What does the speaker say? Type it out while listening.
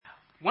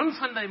One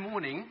Sunday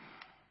morning,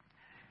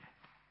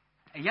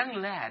 a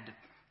young lad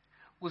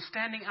was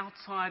standing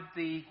outside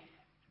the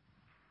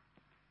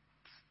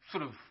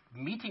sort of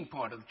meeting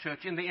part of the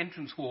church in the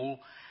entrance hall,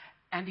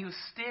 and he was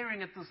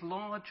staring at this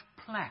large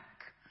plaque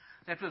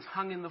that was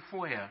hung in the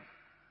foyer.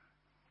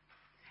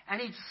 And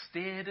he just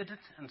stared at it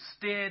and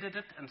stared at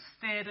it and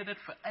stared at it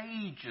for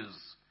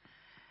ages.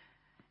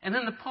 And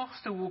then the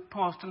pastor walked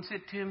past and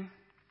said to him,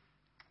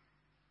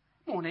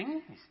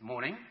 "Morning." He said,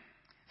 "Morning."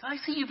 So I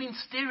see you've been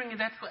staring at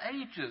that for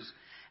ages.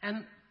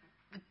 And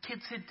the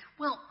kid said,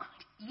 "Well,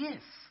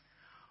 yes.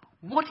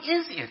 What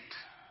is it?"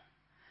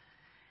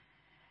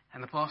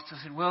 And the pastor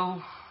said,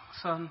 "Well,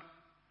 son,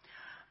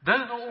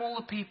 those are all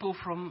the people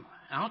from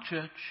our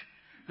church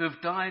who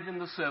have died in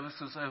the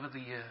services over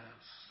the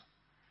years."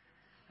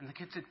 And the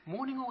kid said,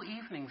 "Morning or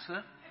evening,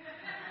 sir?"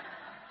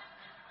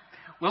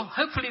 Well,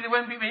 hopefully there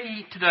won't be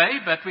many today,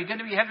 but we're going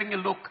to be having a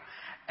look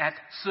at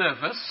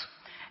service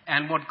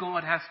and what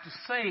God has to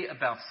say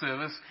about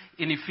service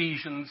in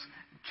Ephesians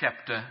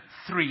chapter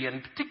 3.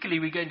 And particularly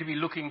we're going to be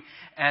looking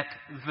at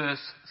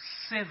verse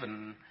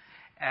 7.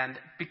 And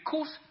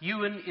because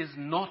Ewan is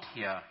not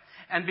here,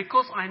 and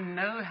because I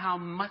know how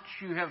much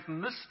you have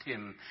missed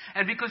him,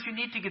 and because you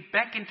need to get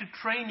back into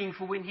training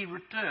for when he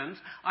returns,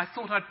 I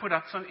thought I'd put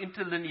up some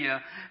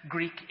interlinear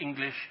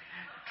Greek-English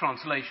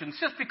translations,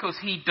 just because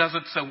he does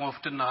it so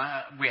often.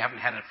 We haven't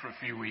had it for a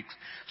few weeks,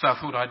 so I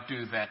thought I'd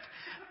do that.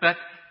 But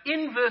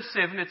in verse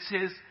 7 it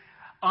says,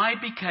 "I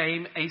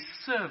became a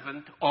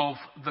servant of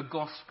the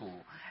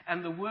gospel."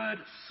 And the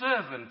word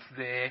servant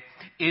there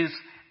is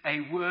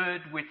a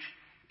word which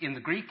in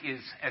the Greek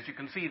is, as you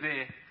can see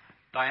there,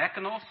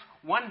 diakonos,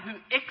 one who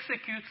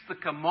executes the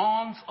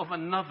commands of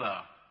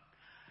another,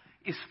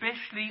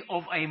 especially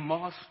of a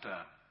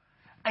master.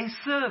 A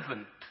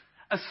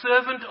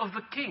servant of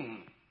the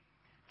king.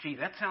 Gee,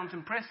 that sounds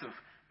impressive.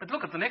 But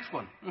look at the next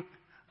one.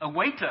 A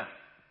waiter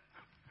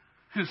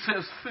who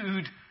serves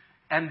food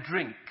and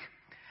drink.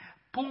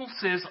 Paul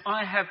says,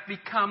 I have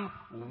become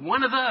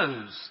one of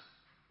those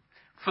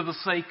for the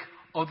sake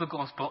of the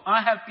gospel.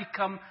 I have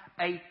become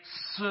a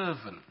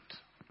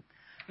servant.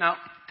 Now,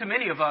 to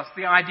many of us,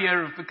 the idea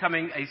of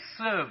becoming a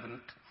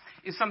servant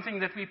is something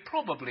that we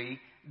probably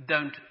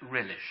don't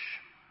relish.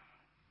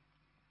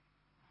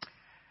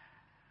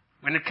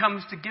 When it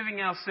comes to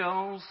giving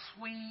ourselves,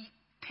 we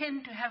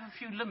tend to have a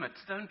few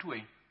limits, don't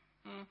we?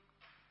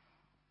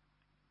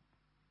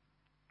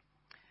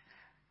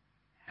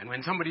 And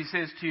when somebody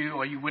says to you,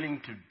 "Are you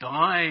willing to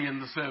die in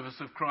the service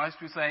of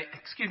Christ?" we say,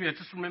 "Excuse me, I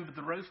just remembered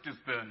the roast is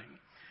burning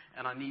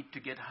and I need to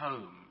get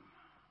home."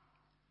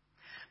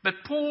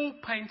 But Paul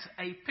paints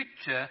a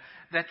picture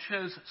that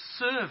shows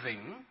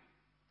serving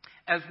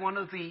as one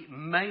of the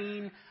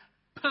main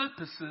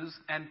purposes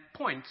and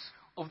points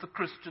of the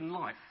Christian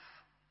life.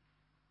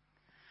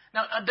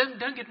 Now,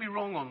 don't get me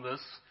wrong on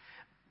this.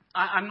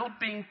 I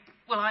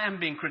am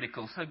being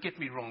critical, so get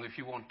me wrong if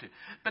you want to.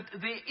 But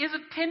there is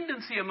a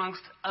tendency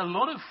amongst a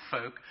lot of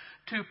folk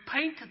to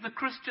paint the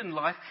Christian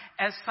life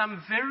as some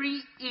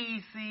very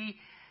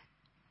easy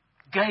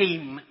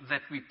game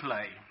that we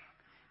play.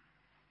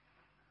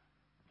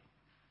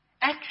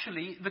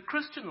 Actually, the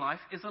Christian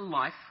life is a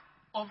life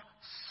of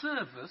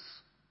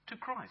service to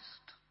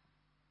Christ.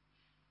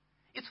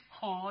 It's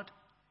hard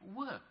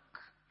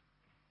work.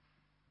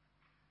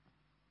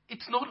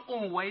 It's not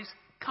always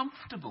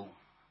comfortable.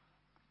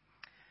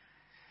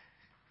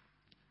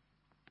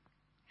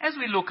 As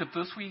we look at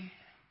this, we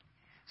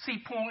see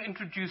Paul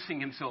introducing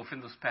himself in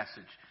this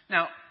passage.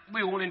 Now,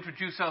 we all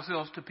introduce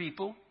ourselves to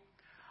people.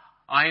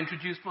 I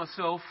introduced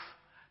myself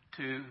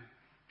to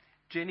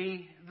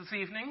Jenny this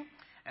evening,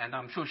 and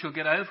I'm sure she'll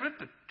get over it,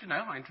 but,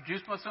 I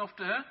introduced myself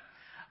to her.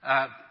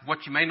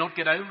 What you may not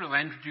get over is I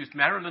introduced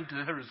Marilyn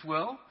to her as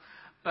well.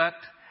 But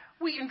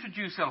we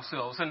introduce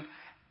ourselves, and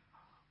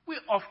we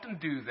often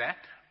do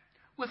that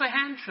with a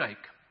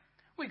handshake.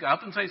 We go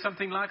up and say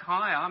something like,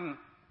 "Hi, I'm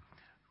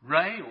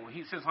Ray," or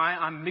he says, "Hi,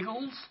 I'm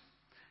Miggles."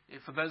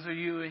 For those of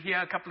you who were here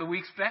a couple of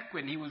weeks back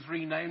when he was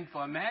renamed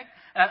by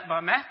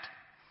Matt.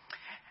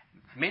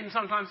 Men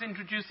sometimes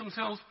introduce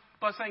themselves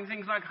by saying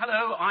things like,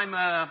 "Hello, I'm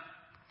a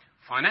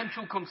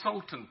financial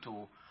consultant,"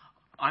 or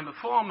 "I'm a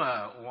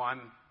farmer,"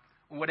 or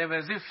whatever,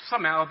 as if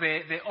somehow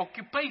their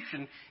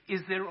occupation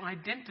is their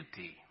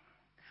identity.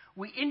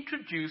 We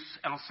introduce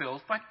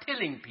ourselves by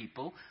telling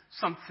people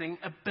something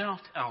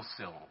about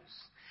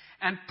ourselves.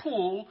 And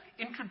Paul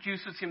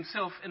introduces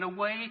himself in a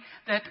way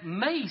that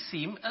may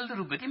seem a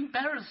little bit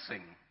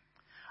embarrassing.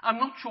 I'm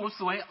not sure it's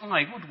the way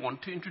I would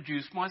want to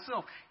introduce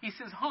myself. He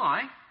says,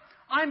 "Hi,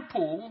 I'm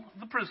Paul,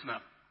 the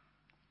prisoner."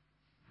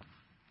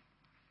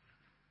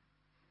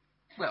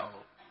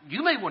 Well,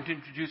 you may want to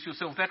introduce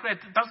yourself that way.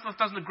 That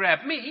doesn't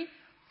grab me.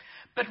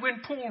 But when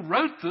Paul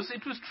wrote this,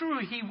 it was true.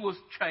 He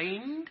was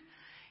chained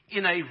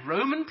in a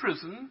Roman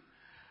prison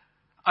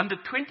under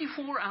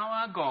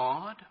 24-hour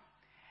guard.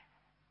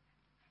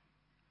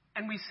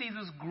 And we see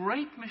this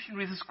great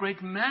missionary, this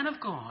great man of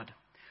God,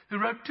 who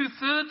wrote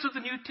 2/3 of the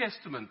New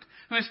Testament,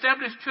 who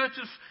established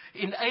churches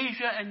in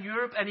Asia and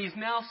Europe, and he's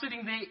now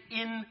sitting there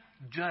in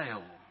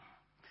jail.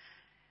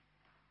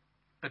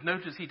 But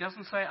notice he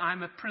doesn't say,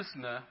 I'm a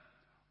prisoner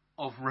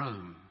of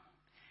Rome.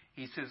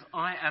 He says,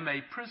 I am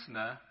a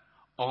prisoner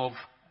of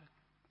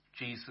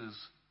Jesus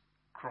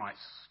Christ.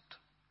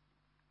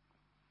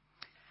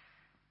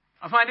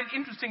 I find it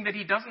interesting that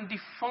he doesn't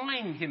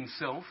define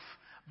himself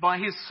by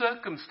his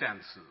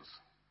circumstances.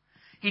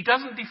 He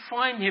doesn't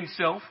define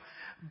himself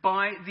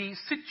by the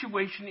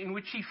situation in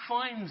which he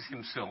finds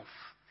himself.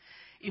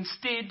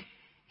 Instead,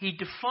 he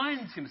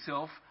defines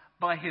himself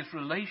by his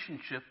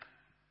relationship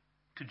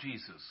to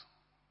Jesus.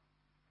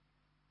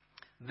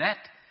 That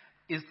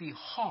is the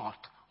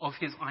heart of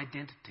his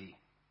identity.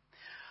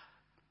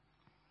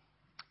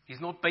 He's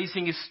not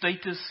basing his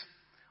status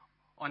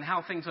on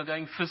how things are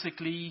going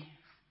physically,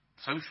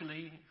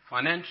 socially,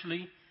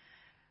 financially.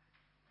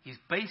 He's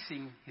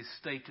basing his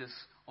status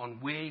on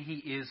where he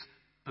is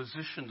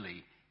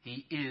positionally.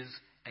 He is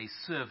a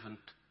servant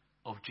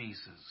of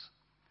Jesus.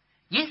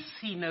 Yes,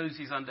 he knows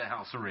he's under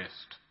house arrest.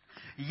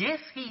 Yes,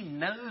 he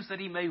knows that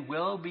he may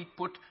well be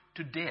put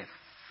to death.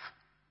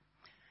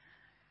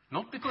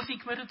 Not because he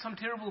committed some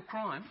terrible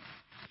crime,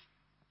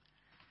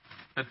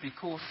 but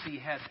because he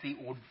had the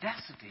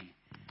audacity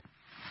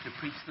to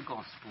preach the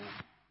gospel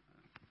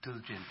to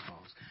the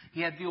Gentiles.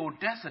 He had the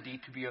audacity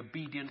to be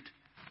obedient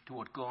to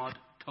what God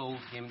told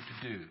him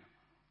to do.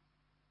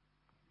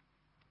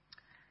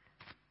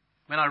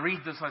 When I read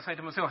this, I say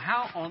to myself,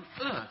 how on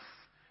earth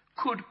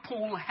could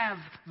Paul have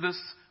this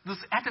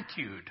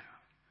attitude?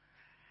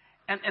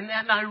 And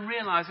then I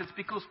realize it's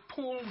because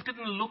Paul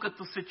didn't look at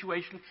the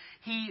situation.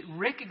 He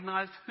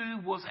recognized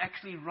who was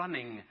actually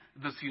running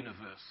this universe.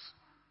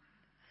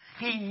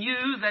 He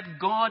knew that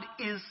God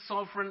is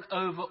sovereign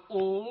over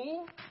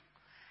all.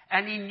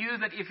 And he knew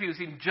that if he was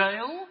in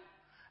jail,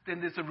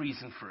 then there's a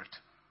reason for it.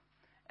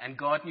 And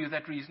God knew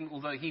that reason,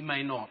 although he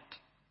may not.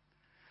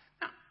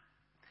 Now,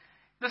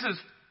 this is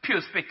pure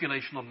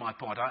speculation on my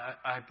part.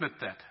 I admit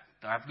that.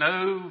 I have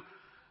no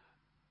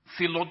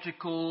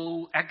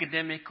theological,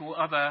 academic, or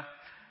other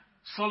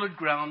solid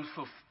grounds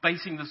for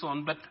basing this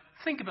on. But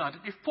think about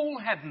it. If Paul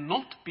had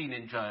not been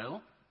in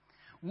jail,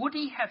 would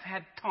he have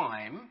had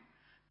time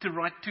to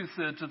write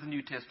 2/3 of the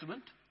New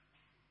Testament?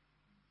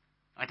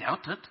 I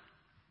doubt it.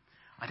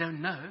 I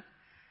don't know.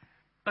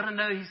 But I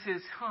know he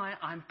says, hi,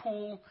 I'm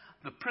Paul,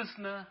 the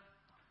prisoner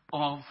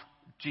of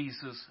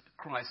Jesus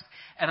Christ.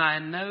 And I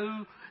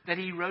know that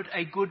he wrote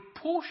a good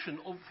portion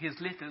of his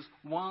letters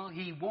while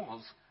he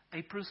was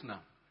a prisoner.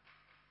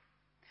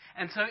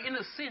 And so, in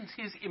a sense,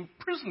 his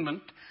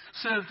imprisonment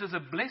served as a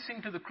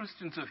blessing to the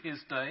Christians of his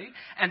day.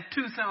 And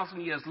 2,000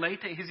 years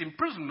later, his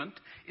imprisonment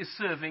is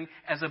serving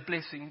as a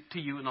blessing to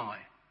you and I.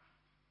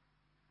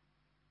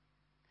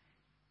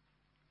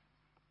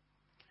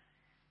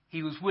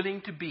 He was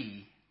willing to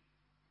be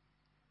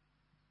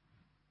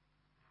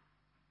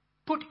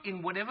put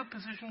in whatever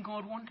position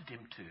God wanted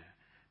him to,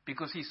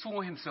 because he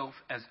saw himself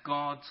as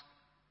God's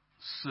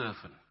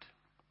servant.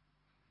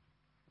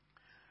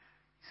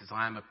 He says,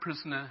 I am a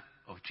prisoner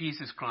of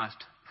Jesus Christ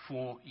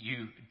for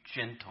you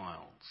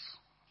Gentiles.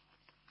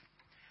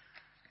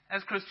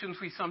 As Christians,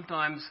 we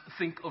sometimes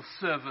think of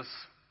service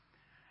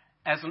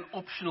as an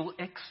optional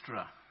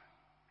extra.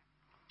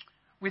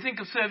 We think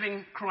of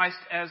serving Christ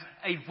as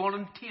a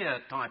volunteer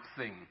type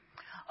thing.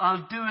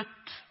 I'll do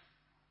it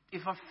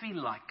if I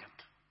feel like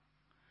it.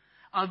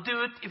 I'll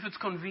do it if it's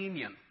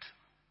convenient.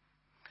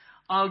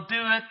 I'll do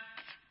it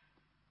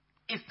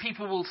if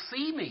people will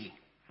see me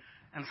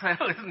and say,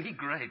 oh, isn't he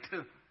great?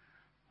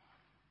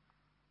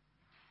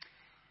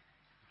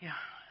 Yeah,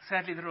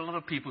 sadly, there are a lot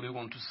of people who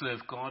want to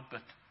serve God,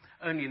 but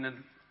only in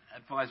an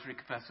advisory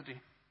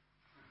capacity.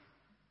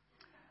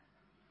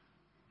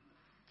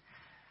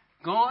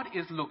 God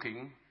is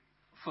looking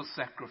for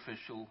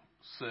sacrificial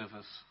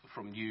service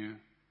from you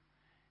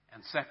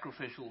and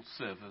sacrificial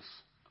service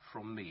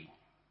from me.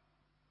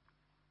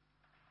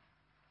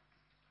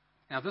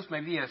 Now, this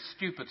may be a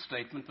stupid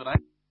statement, but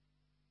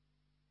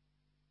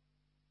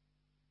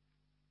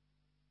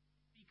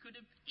he could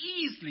have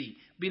easily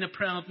been a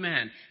proud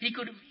man. He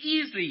could have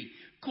easily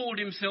called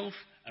himself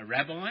a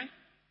rabbi,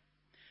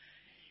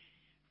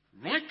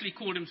 rightly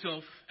called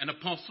himself an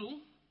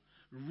apostle,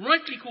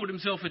 rightly called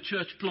himself a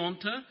church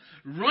planter,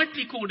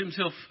 rightly called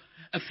himself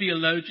a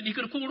theologian. He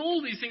could have called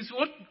all these things.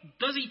 What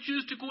does he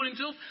choose to call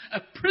himself?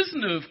 A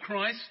prisoner of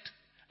Christ,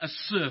 a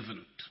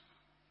servant.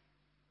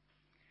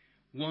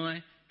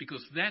 Why?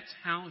 Because that's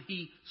how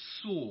he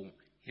saw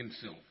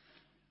himself.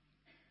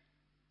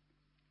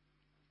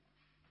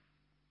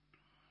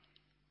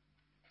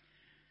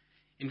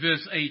 In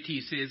verse 8 he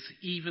says,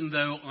 even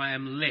though I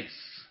am less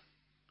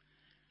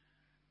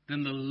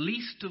than the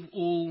least of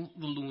all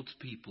the Lord's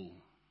people,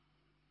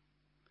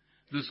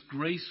 this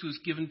grace was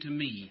given to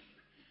me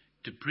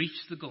to preach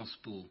the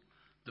gospel,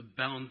 the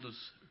boundless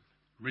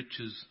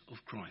riches of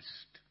Christ.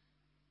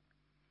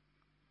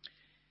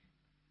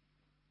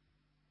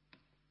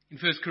 In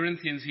 1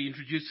 Corinthians, he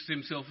introduces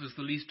himself as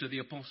the least of the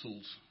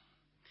apostles.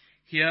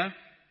 Here,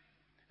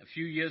 a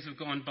few years have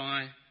gone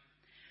by,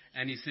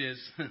 and he says,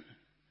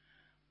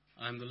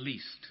 I'm the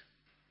least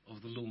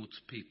of the Lord's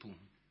people.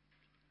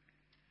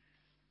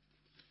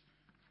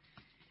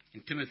 In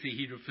In Timothy,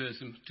 he refers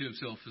to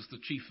himself as the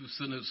chief of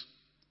sinners.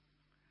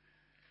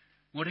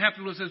 What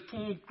happened was, as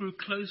Paul grew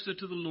closer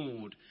to the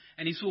Lord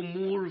and he saw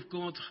more of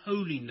God's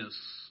holiness,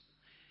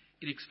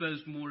 it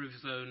exposed more of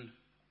his own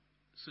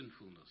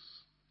sinfulness.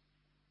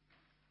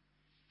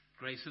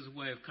 Grace is a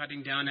way of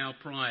cutting down our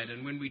pride,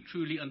 and when we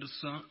truly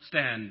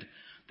understand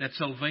that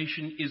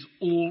salvation is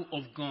all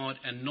of God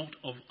and not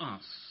of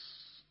us,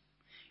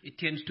 it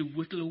tends to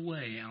whittle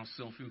away our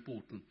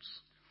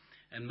self-importance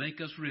and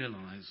make us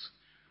realize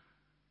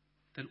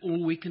that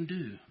all we can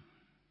do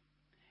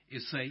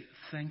is say,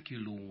 "Thank you,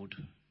 Lord.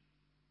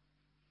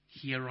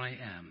 Here I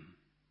am.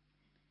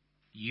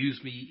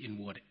 Use me in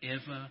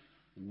whatever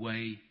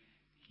way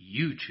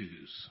you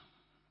choose."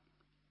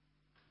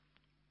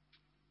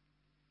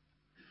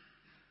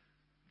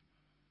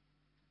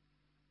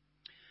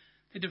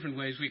 There are different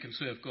ways we can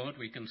serve God.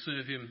 We can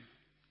serve him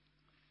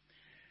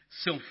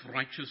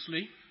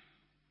self-righteously,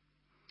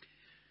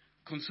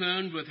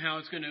 concerned with how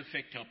it's going to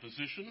affect our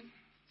position,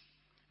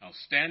 our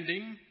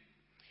standing,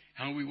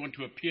 how we want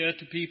to appear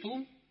to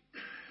people.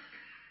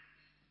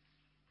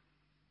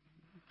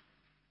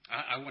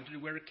 I wanted to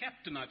wear a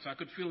cap tonight so I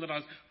could feel that I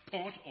was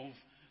part of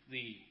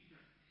the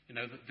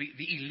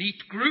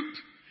elite group,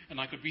 and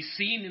I could be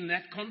seen in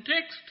that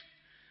context.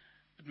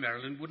 But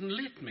Marilyn wouldn't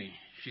let me.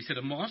 She said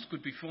a mask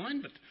would be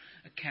fine, but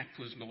a cap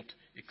was not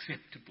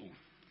acceptable.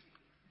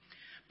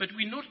 But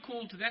we're not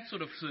called to that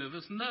sort of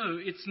service. No,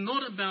 it's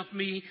not about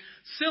me.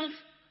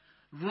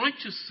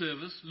 Self-righteous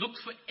service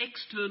looks for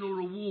external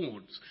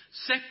rewards.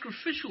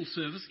 Sacrificial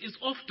service is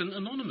often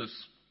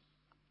anonymous.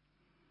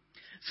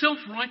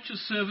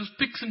 Self-righteous service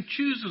picks and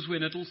chooses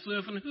when it'll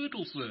serve and who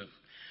it'll serve.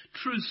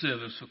 True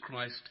service for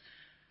Christ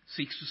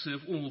seeks to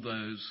serve all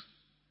those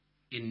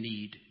in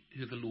need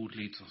who the Lord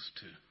leads us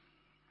to.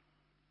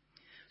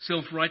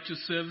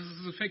 Self-righteous service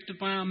is affected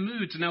by our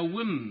moods and our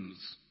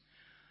whims.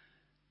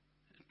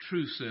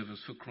 True service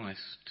for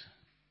Christ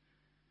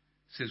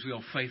says we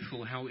are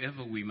faithful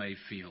however we may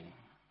feel.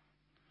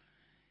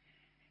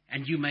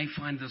 And you may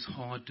find this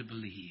hard to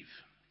believe.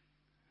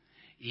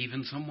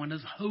 Even someone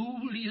as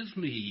holy as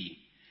me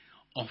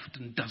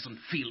often doesn't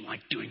feel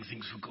like doing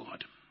things for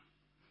God.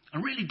 I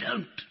really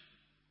don't.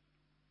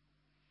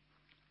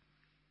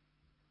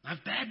 I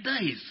have bad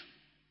days.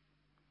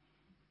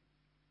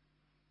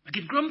 I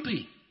get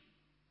grumpy.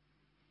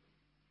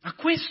 I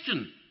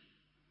question.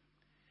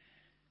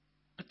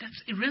 But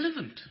that's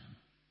irrelevant.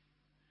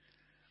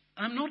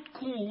 I'm not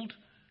called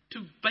to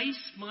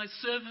base my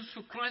service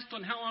for Christ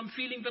on how I'm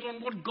feeling, but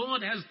on what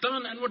God has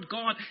done and what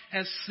God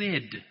has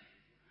said.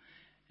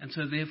 And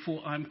so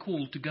therefore I'm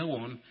called to go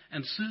on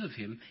and serve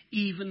him,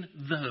 even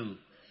though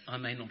I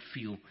may not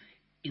feel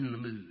in the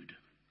mood.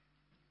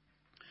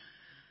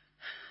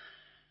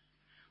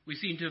 We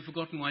seem to have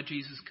forgotten why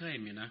Jesus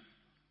came,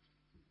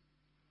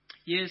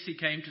 Yes, he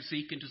came to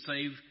seek and to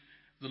save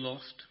the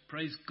lost.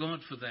 Praise God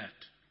for that.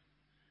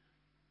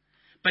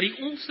 But he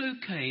also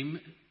came,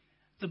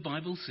 the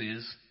Bible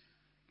says,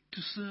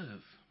 to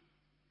serve.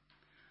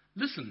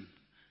 Listen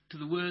to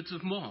the words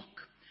of Mark.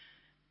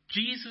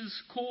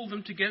 Jesus called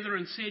them together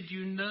and said,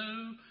 "You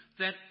know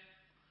that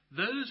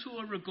those who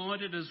are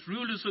regarded as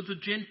rulers of the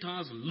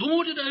Gentiles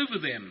lord it over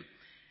them,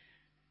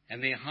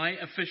 and their high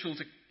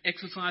officials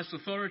exercise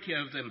authority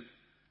over them.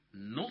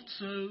 Not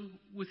so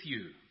with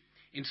you.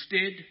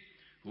 Instead,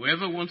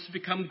 whoever wants to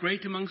become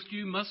great amongst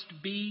you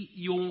must be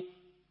your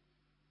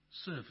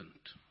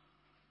servant.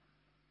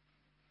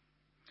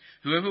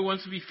 Whoever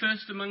wants to be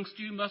first amongst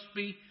you must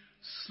be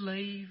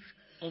slave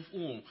of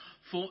all.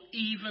 For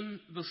even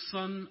the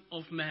Son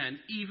of Man,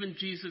 even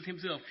Jesus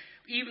himself,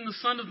 even the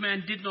Son of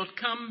Man did not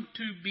come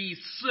to be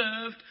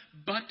served,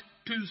 but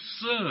to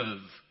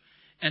serve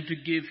and to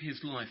give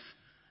his life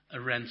a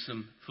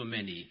ransom for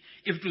many."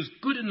 If it was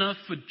good enough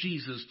for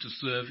Jesus to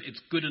serve, it's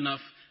good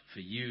enough for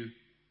you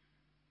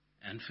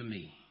and for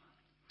me.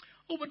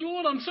 "Oh, but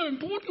Lord, I'm so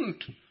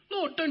important.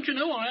 Lord, don't you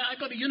know I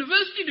got a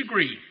university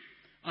degree.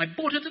 I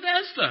bought it at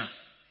Asda."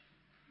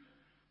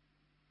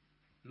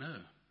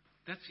 No,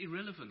 that's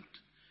irrelevant.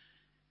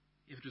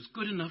 If it was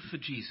good enough for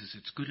Jesus,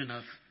 it's good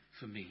enough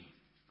for me.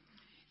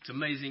 It's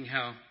amazing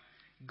how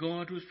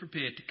God was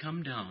prepared to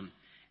come down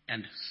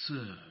and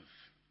serve.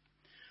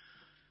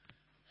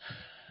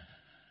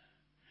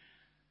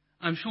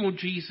 I'm sure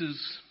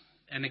Jesus,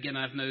 and again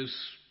I have no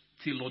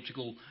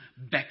theological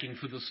backing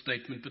for this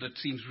statement, but it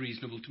seems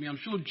reasonable to me. I'm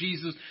sure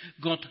Jesus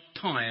got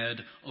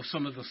tired of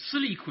some of the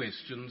silly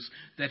questions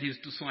that his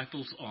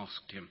disciples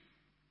asked him.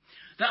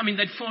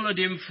 They'd followed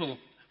him for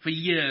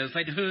years.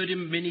 They'd heard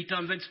him many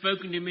times. They'd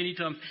spoken to him many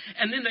times.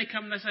 And then they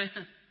come and they say,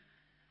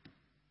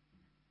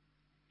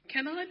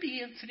 "Can I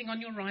be sitting on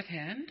your right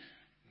hand?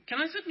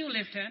 Can I sit on your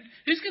left hand?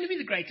 Who's going to be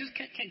the greatest?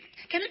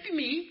 Can it be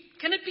me?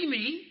 Can it be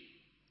me?"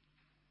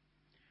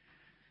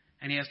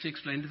 And he has to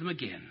explain to them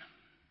again.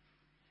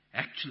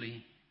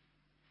 Actually,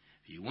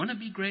 if you want to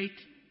be great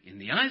in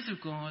the eyes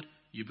of God,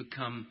 you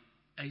become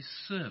a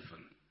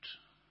servant.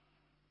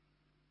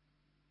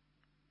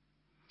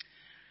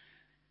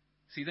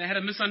 See, they had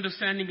a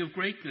misunderstanding of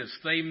greatness.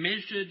 They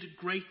measured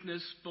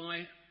greatness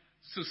by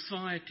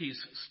society's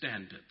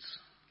standards.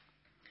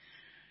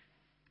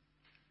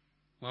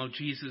 While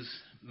Jesus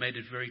made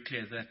it very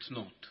clear that's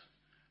not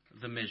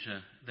the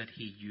measure that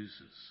he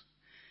uses.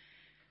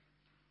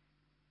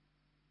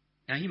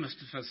 Now, he must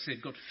have, as I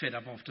said, got fed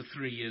up after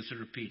 3 years of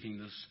repeating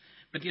this.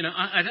 But,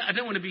 I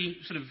don't want to be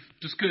sort of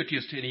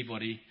discourteous to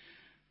anybody.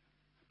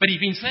 But he's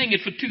been saying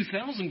it for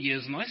 2,000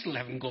 years, and I still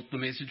haven't got the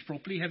message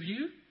properly, have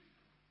you?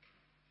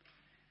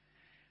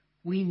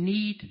 We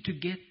need to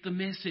get the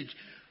message.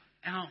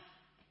 Our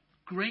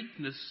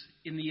greatness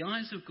in the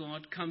eyes of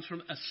God comes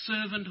from a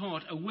servant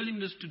heart, a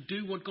willingness to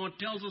do what God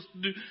tells us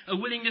to do, a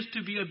willingness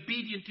to be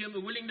obedient to him, a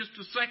willingness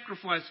to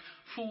sacrifice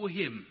for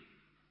him,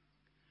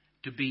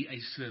 to be a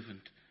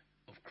servant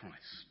of Christ.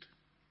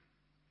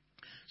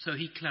 So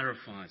he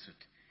clarifies it.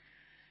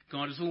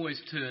 God has always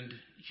turned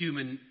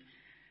human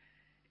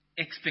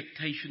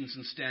expectations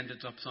and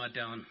standards upside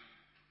down.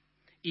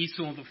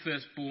 Esau, the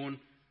firstborn,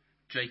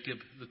 Jacob,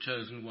 the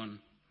chosen one.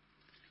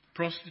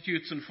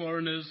 Prostitutes and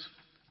foreigners,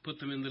 put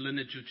them in the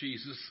lineage of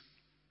Jesus.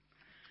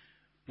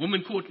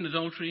 Woman caught in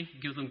adultery,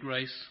 give them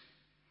grace.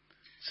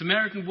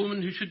 Samaritan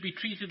woman who should be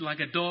treated like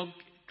a dog,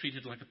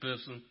 treated like a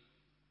person.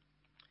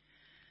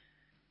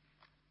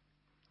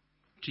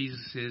 Jesus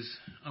says,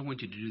 I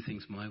want you to do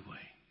things my way.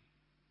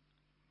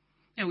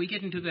 Now we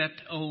get into that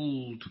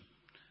old,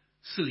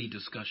 silly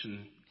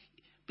discussion.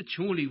 But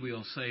surely we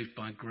are saved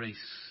by grace,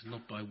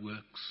 not by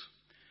works.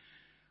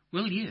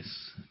 Well, yes.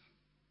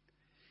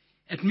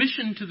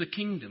 Admission to the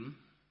kingdom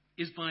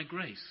is by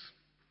grace.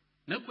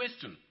 No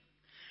question.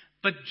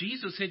 But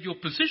Jesus said your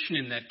position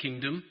in that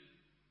kingdom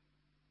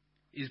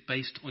is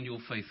based on your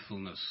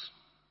faithfulness.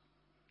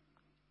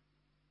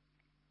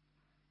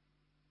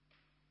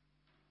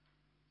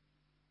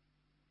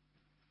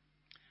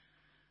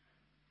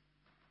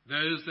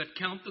 Those that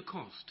count the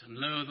cost and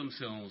lower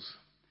themselves,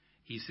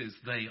 he says,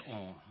 they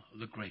are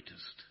the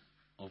greatest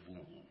of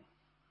all.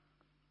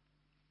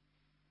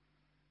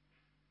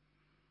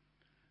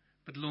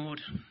 But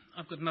Lord,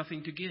 I've got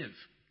nothing to give.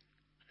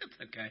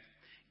 That's okay.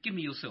 Give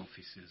me yourself,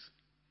 he says.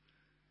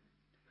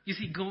 You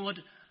see, God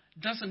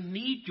doesn't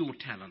need your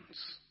talents.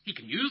 He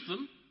can use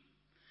them,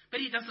 but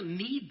he doesn't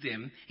need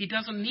them. He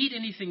doesn't need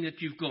anything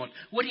that you've got.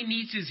 What he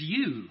needs is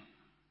you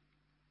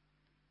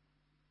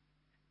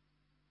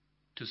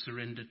to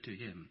surrender to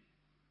him.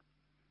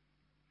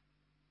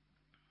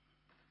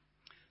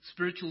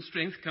 Spiritual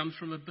strength comes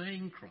from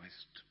obeying Christ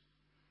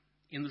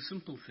in the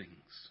simple things.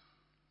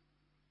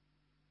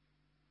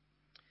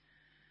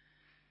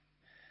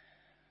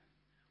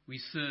 We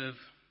serve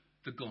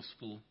the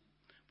gospel.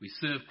 We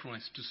serve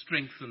Christ to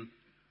strengthen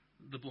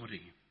the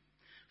body.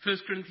 1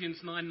 Corinthians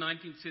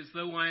 9:19 says,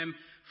 though I am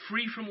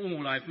free from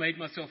all, I've made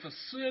myself a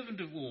servant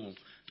of all,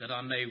 that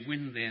I may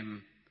win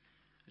them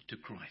to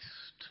Christ.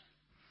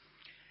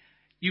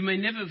 You may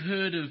never have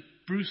heard of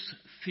Bruce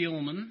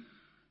Thielman,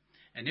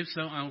 and if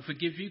so, I'll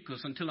forgive you,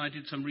 because until I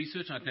did some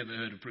research, I'd never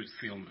heard of Bruce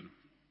Thielman.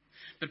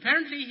 But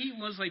apparently he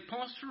was a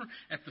pastor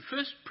at the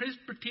First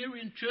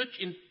Presbyterian Church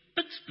in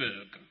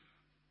Pittsburgh.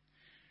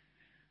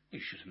 You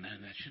should have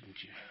known that,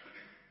 shouldn't you?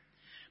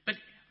 But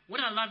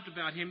what I loved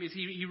about him is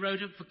he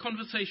wrote of a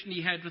conversation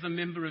he had with a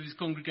member of his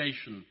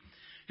congregation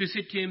who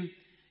said to him,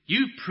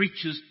 you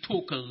preachers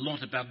talk a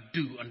lot about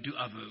do unto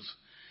others,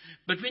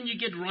 but when you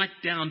get right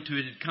down to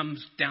it, it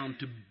comes down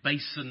to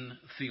basin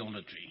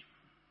theology.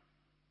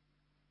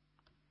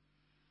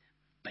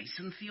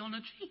 Basin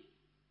theology?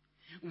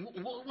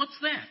 What's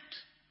that?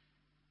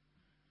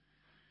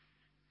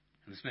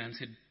 And this man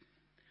said,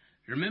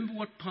 remember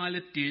what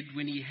Pilate did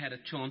when he had a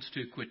chance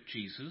to acquit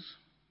Jesus?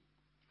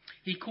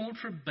 He called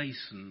for a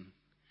basin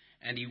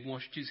and he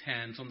washed his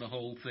hands on the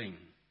whole thing.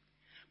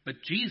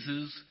 But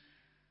Jesus,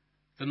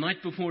 the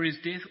night before his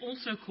death,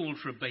 also called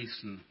for a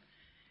basin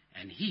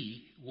and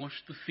he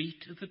washed the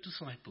feet of the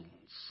disciples.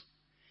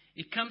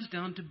 It comes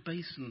down to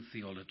basin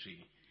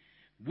theology.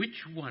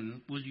 Which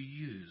one will you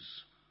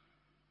use?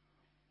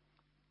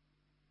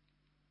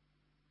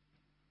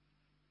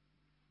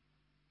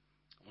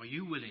 Are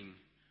you willing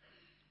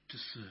to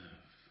serve?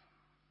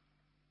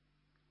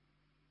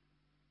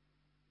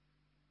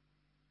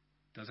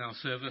 Does our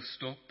service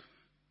stop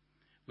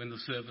when the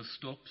service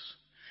stops?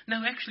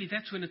 No, actually,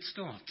 that's when it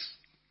starts.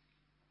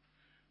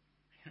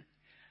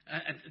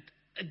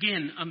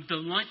 Again, I'm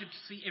delighted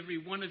to see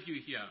every one of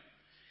you here,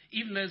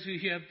 even those who are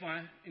here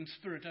in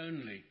spirit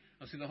only.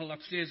 I see the whole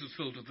upstairs is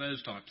filled with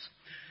those types.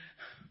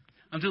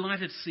 I'm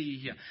delighted to see you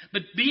here.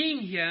 But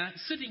being here,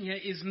 sitting here,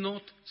 is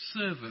not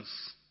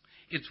service.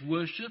 It's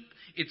worship,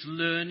 it's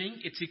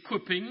learning, it's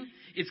equipping,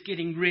 it's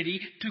getting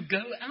ready to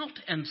go out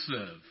and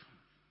serve.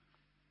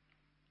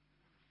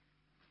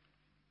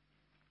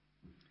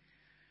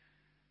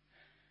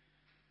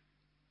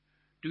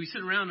 Do we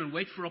sit around and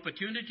wait for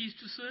opportunities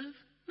to serve?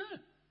 No.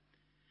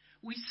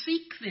 We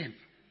seek them.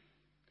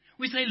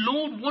 We say,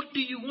 Lord, what do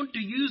you want to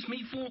use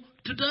me for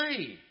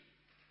today?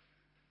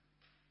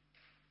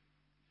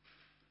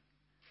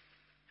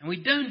 And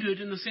we don't do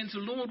it in the sense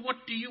of, Lord,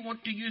 what do you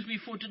want to use me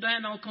for today?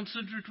 And I'll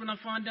consider it when I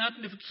find out,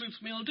 and if it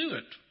suits me, I'll do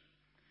it.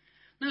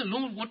 No,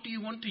 Lord, what do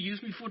you want to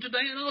use me for today?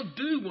 And I'll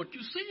do what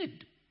you said.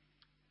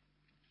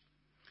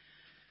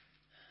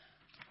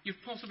 You've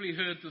possibly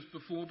heard this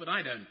before, but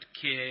I don't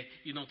care.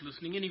 You're not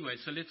listening anyway,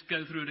 so let's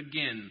go through it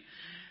again.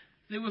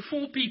 There were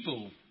 4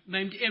 people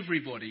named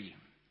everybody,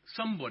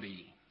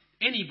 somebody,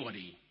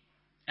 anybody,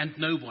 and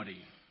nobody.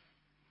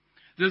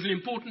 There's an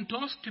important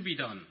task to be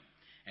done,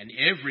 and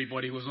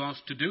everybody was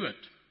asked to do it.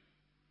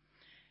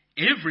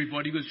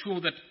 Everybody was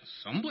sure that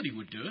somebody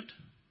would do it.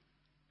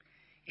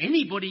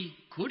 Anybody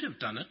could have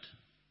done it,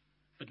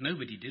 but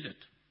nobody did it.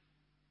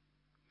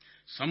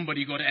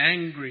 Somebody got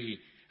angry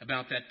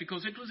about that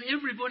because it was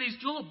everybody's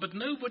job, but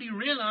nobody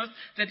realized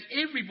that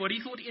everybody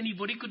thought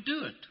anybody could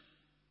do it.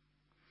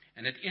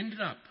 And it ended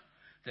up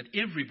that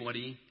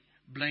everybody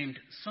blamed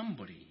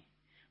somebody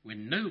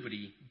when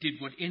nobody did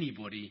what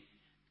anybody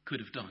could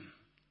have done.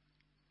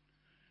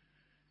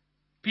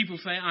 People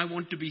say, I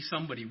want to be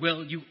somebody.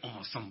 Well, you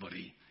are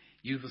somebody.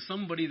 You're the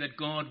somebody that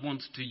God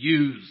wants to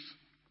use.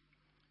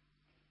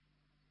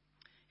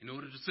 In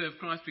order to serve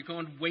Christ, we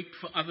can't wait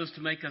for others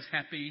to make us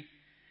happy.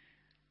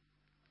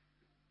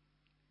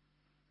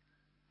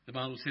 The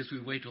Bible says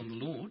we wait on the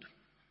Lord,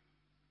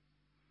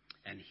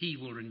 and He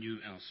will renew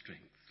our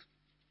strength.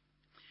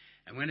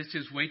 And when it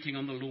says waiting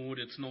on the Lord,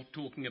 it's not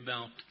talking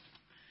about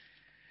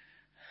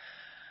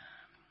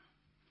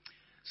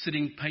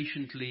sitting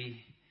patiently,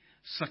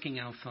 sucking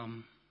our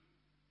thumb.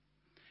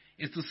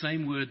 It's the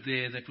same word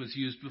there that was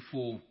used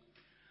before,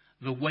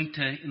 the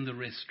waiter in the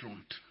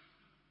restaurant.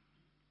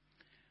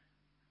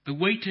 The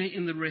waiter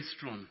in the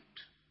restaurant,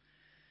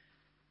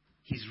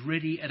 he's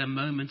ready at a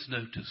moment's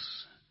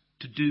notice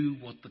to do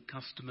what the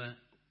customer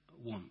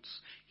wants.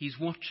 He's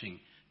watching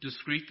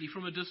discreetly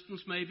from a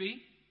distance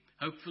maybe,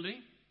 hopefully.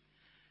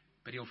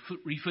 But he'll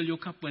refill your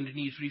cup when it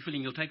needs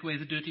refilling. He'll take away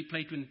the dirty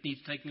plate when it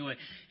needs taking away.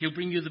 He'll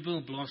bring you the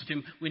bill, blast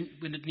him when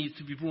it needs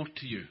to be brought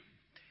to you.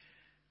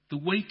 The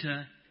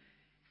waiter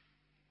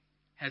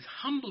has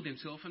humbled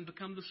himself and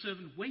become the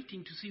servant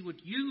waiting to see what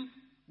you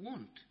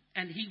want.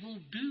 And he will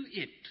do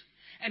it.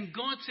 And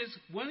God says,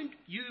 won't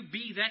you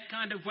be that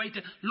kind of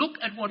waiter? Look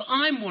at what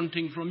I'm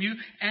wanting from you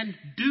and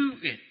do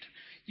it.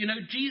 You know,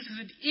 Jesus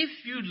said, if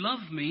you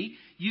love me,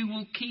 you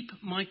will keep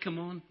my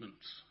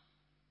commandments.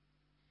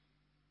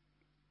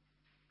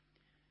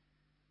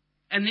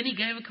 And then he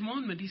gave a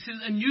commandment. He says,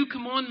 a new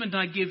commandment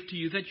I give to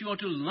you, that you are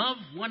to love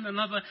one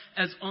another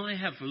as I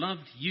have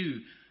loved you,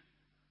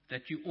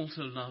 that you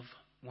also love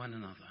one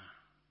another.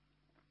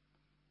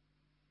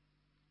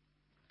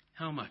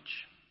 How much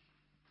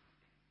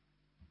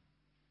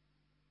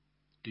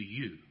do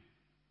you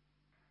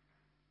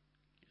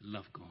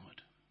love God?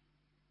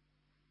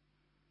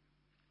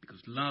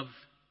 Because love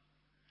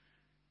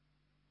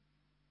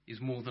is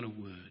more than a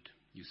word.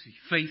 You see,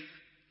 faith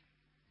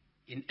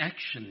in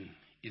action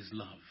is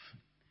love.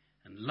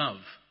 And love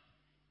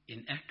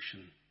in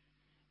action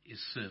is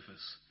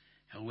service.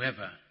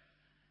 However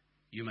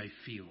you may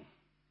feel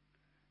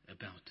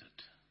about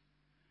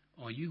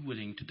it. Are you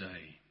willing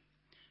today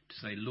to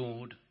say,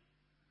 Lord,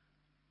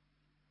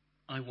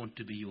 I want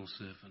to be your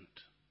servant.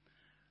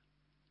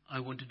 I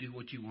want to do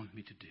what you want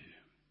me to do.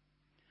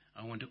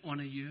 I want to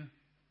honor you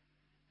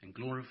and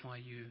glorify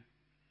you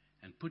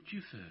and put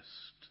you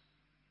first.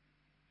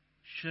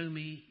 Show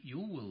me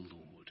your will,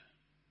 Lord,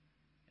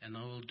 and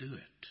I will do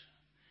it.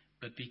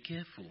 But be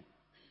careful.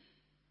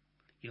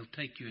 He'll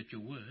take you at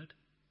your word.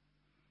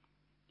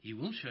 He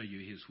will show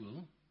you his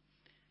will,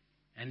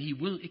 and he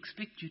will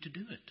expect you to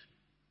do it.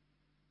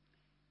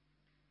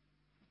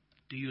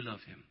 Do you love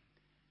him?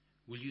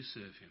 Will you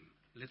serve him?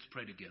 Let's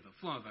pray together.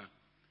 Father,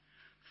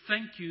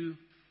 thank you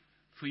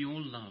for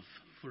your love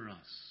for us.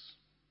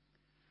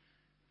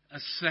 A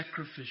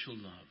sacrificial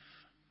love.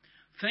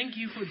 Thank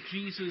you for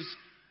Jesus'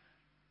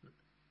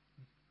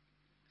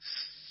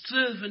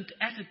 servant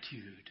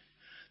attitude.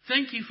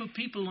 Thank you for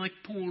people like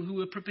Paul who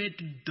were prepared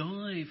to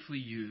die for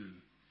you,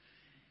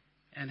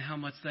 and how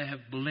much they have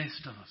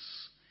blessed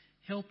us.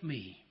 Help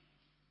me.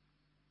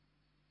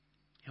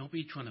 Help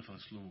each one of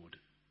us, Lord,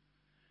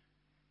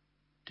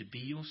 to be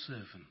your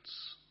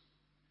servants,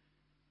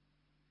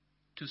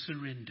 to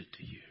surrender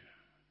to you,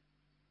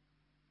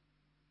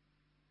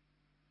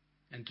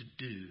 and to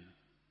do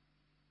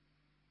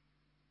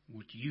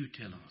what you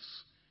tell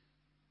us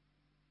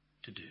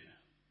to do.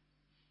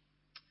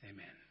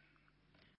 Amen.